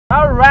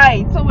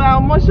right, so we're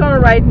on motion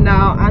right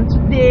now, and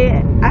today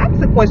I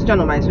asked a question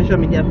on my social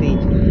media page.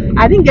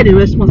 I didn't get the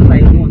response that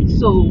I want,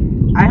 so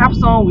I have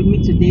someone with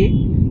me today.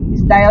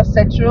 It's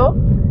Mr.setro.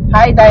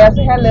 Hi Daya,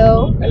 say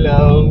hello.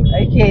 Hello.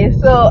 Okay,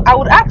 so I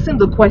would ask him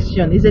the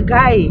question. He's a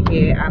guy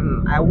here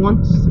and I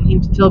want him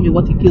to tell me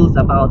what he feels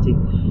about it.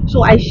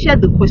 So I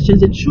shared the question.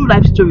 It's a true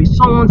life story,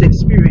 someone's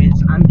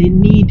experience, and they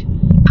need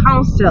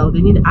counsel,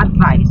 they need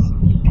advice.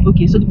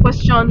 Okay, so the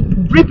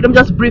question, let me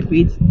just brief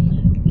it.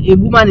 A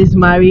woman is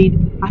married,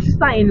 her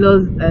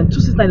sister-in-laws,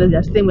 two sister-in-laws, they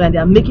are staying with her, and they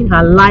are making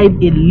her life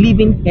a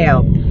living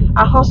hell.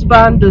 Her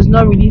husband does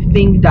not really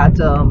think that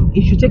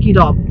he should take it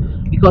up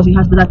because he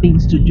has better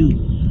things to do.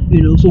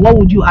 You know, so what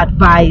would you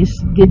advise?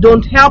 They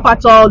don't help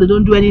at all, they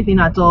don't do anything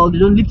at all, they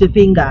don't lift a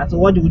finger. So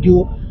what would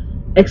you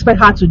expect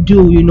her to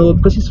do, you know,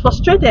 because she's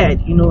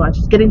frustrated, you know, and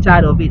she's getting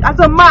tired of it. As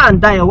a man,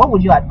 Dio, what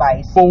would you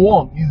advise? For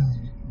one,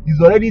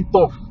 it's already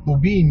tough to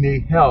be in a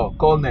hell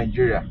called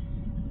Nigeria.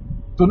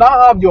 To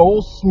now have your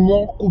own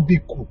small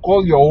cubicle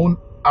called your own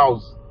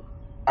house.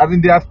 As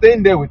in, they are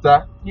staying there with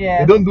her.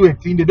 Yeah. They don't do a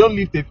thing, they don't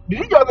lift a... Did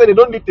you just say they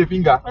don't lift a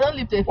finger? They don't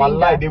lift a finger.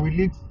 Wallahi, they will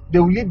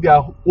lift their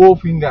whole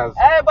fingers.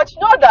 But you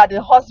know that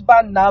the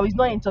husband now is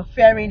not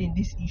interfering in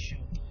this issue.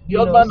 The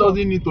husband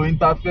doesn't need to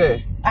interfere.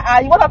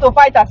 You want her to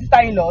fight her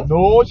sister-in-laws?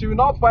 No, she will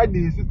not fight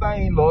the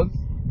sister-in-laws.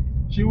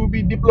 She will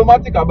be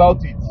diplomatic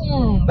about it.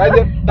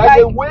 That's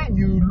the way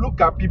you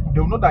look at people.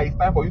 They will know that it's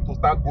time for you to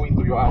start going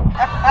to your house.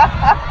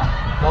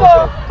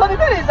 So the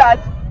thing is that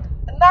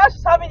now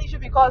she's having issue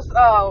because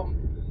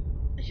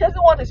she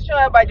doesn't want a situation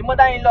whereby the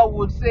mother-in-law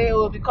would say,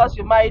 oh, because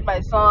you married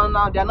my son,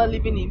 now they're not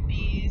living in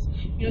peace.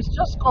 You know, she's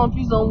just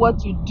confused on what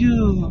to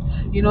do.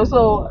 You know,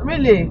 so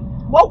really,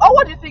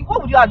 what do you think?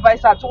 What would you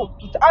advise her to?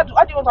 How do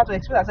you want her to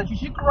express herself? Should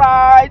she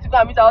cry to go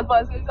and meet her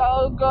husband and say,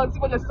 oh God, see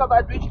what your sister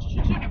is doing?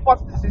 Should she report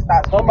to the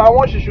sisters? Number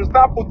one, she should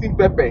start putting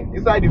pepper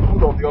inside the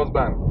food of the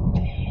husband.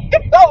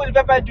 What will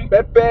pepper do?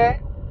 Pepper,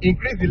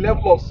 increase the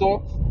level of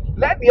salt.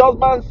 Let the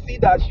husband see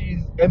that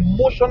she's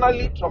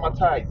emotionally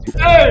traumatized.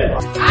 Hey!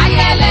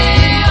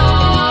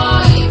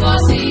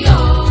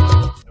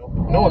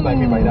 You know what I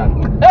mean by that?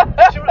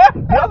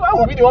 The husband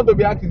will be the one to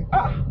be asking,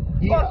 what's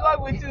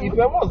wrong with you? If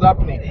what's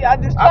happening? You are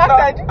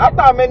distracted.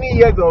 After many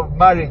years of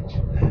marriage,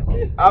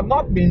 I've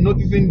not been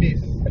noticing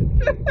this.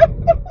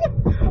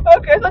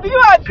 Okay, so do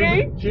you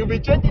agree? She'll be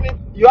changing it.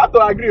 You have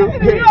to agree. Okay?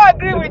 Do you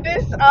agree with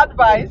this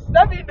advice?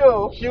 Let me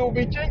know. She'll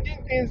be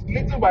changing things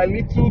little by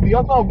little. The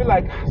husband will be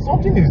like,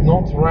 something is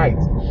not right.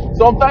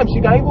 Sometimes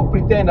she can even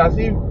pretend as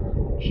if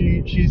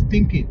she's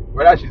thinking,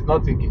 whether she's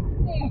not thinking.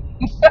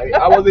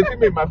 I was a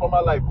female in my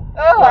former life.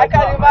 Oh, so I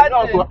can imagine. I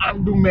know how to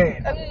handle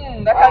men.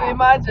 I can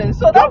imagine.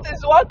 So that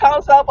is one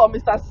counsel for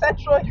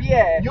Mr.setro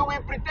here. You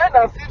will pretend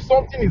as if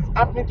something is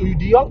happening to you.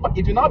 The husband,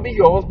 it will not be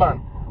your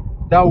husband.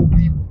 That will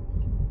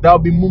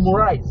be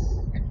memorized.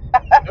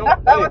 You know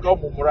what they call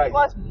memorized?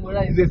 What's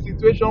memorized? It's a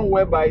situation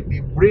whereby the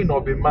brain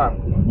of a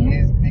man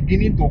is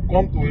beginning to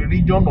come to a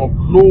region of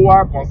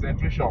lower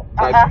concentration.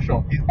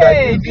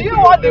 Hey, do you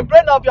want the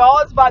brain of your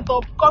husband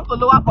to come to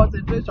lower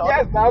concentration?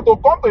 Yes, now to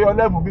come to your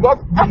level, because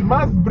the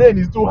man's brain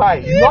is too high.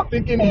 He's not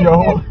thinking in your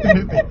own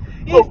anything.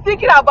 He's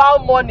thinking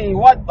about money.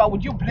 What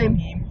would you blame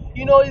him?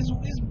 You know, he's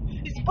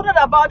bothered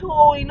about,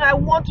 oh, you know, I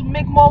want to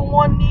make more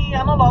money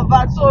and all of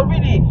that. So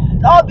really,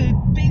 all the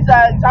things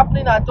that is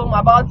happening at home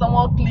about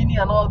someone cleaning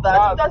and all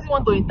that, he doesn't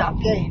want to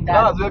interfere in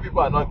that. That's where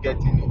people are not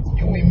getting it.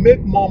 You will make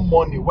more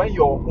money when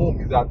your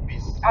home is at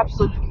peace.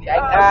 Absolutely,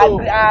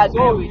 I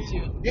agree with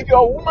you. If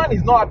your woman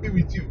is not happy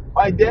with you,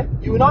 right there,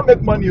 you will not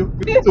make money.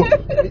 So,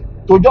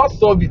 to just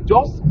solve it,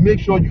 just make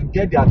sure you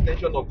get the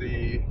attention of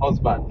the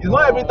husband. It's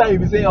not every time you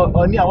be saying,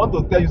 honey, I want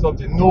to tell you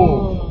something.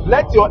 No,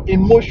 let your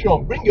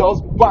emotion bring your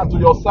husband to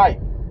your side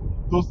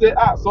to say,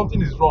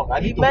 something is wrong.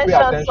 I need to pay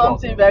attention. You mentioned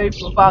something very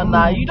profound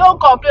now. You don't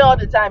complain all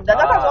the time.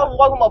 That's what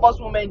some of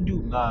us women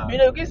do. You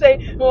know, you keep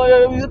saying,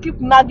 you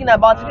keep nagging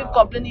about it, keep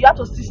complaining. You have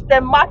to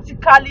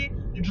systematically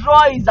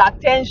draw his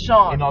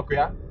attention. In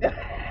Okia?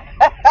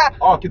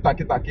 Oh, keep.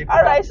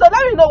 Alright, so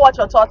let me know what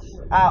your thoughts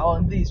are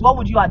on this. What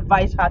would you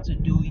advise her to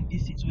do in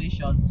this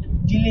situation?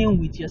 Dealing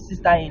with your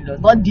sister-in-laws.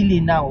 Not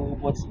dealing now,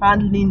 but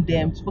handling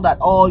them so that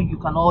you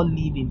can all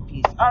live in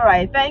peace.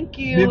 Alright, thank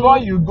you. Before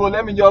you go,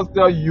 let me just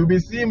tell you, you'll be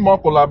seeing more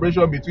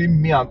collaboration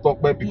between me and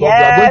Tope, because we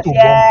are going to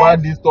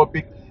bombard this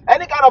topic.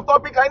 Any kind of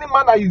topic, any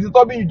man that is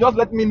disturbing you, just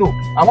let me know.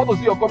 I want to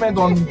see your comment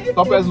on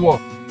Tope's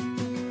work.